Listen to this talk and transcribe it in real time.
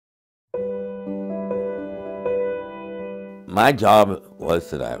My job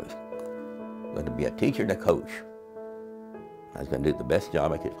was that I was going to be a teacher and a coach. I was going to do the best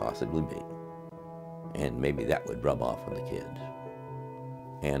job I could possibly be. And maybe that would rub off on the kids.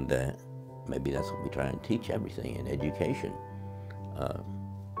 And maybe that's what we try and teach everything in education.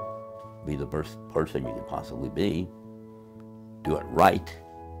 Be the best person you can possibly be, do it right,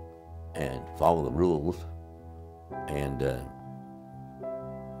 and follow the rules, and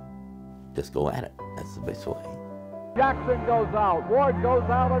just go at it. That's the best way. Jackson goes out, Ward goes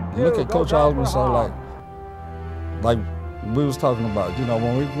out, and look at Coach Osborne, so like we was talking about, you know,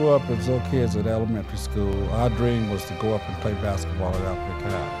 when we grew up as little kids at elementary school, our dream was to go up and play basketball at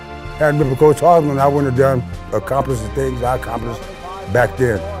Alphabet High. I remember Coach Osborne, I wouldn't have accomplished the things I accomplished back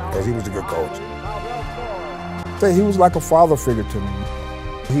then, because he was a good coach. He was like a father figure to me.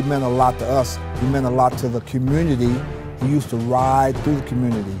 He meant a lot to us. He meant a lot to the community. He used to ride through the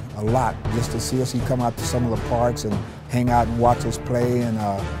community a lot just to see us. He'd come out to some of the parks and hang out and watch us play, and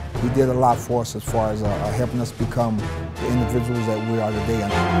he did a lot for us as far as helping us become the individuals that we are today.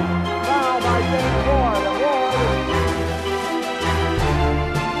 Now by James Ward,